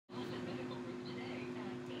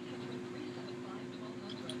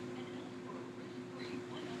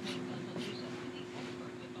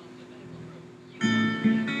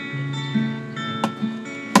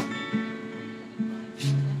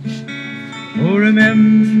Oh,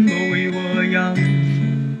 remember we were young,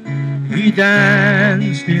 we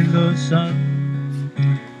danced in the sun,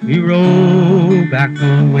 we rode back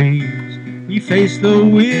the waves, we faced the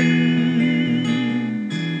wind.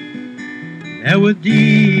 There were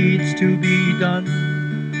deeds to be done,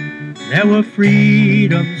 there were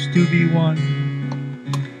freedoms to be won,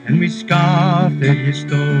 and we scoffed at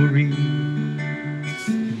history.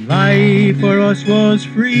 Life for us was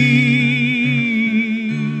free.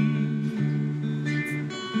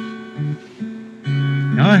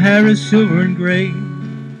 Our hair is silver and gray,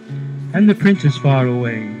 and the print is far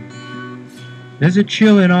away. There's a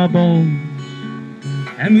chill in our bones,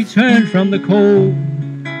 and we turn from the cold,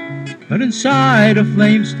 but inside a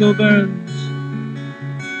flame still burns,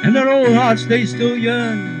 and our old hearts, they still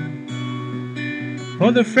yearn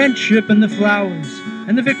for the friendship and the flowers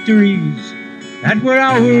and the victories that were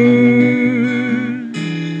ours.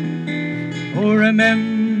 Oh,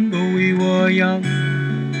 remember we were young,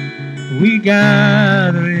 we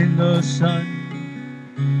gathered in the sun,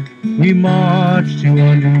 we marched to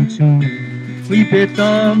a new tune, we bit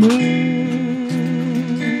the moon.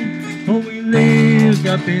 Oh, we lived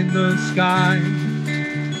up in the sky,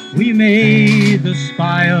 we made the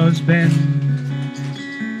spires bend,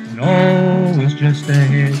 and all was just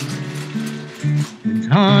ahead, and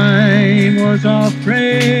time was our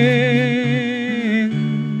friend.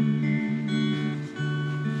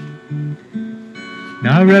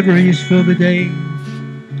 Now reveries fill the day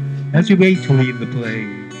as we wait to leave the play.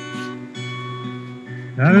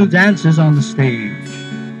 There are no dancers on the stage,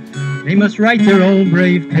 they must write their own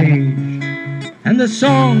brave page, and the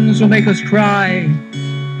songs will make us cry,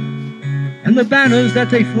 and the banners that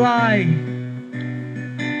they fly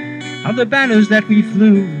are the banners that we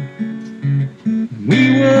flew.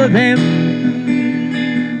 We were them.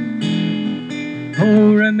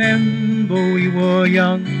 Oh, remember we were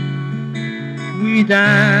young, we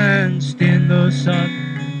danced in the sun,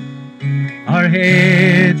 our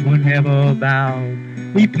heads were never bowed,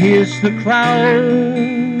 we pierced the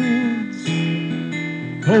clouds.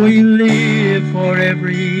 Oh, we live for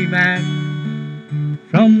every man,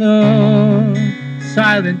 from the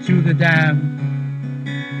silent to the damned,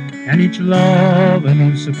 and each love a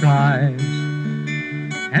new surprise.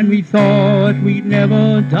 And we thought we'd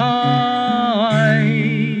never die,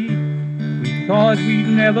 we thought we'd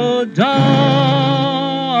never die.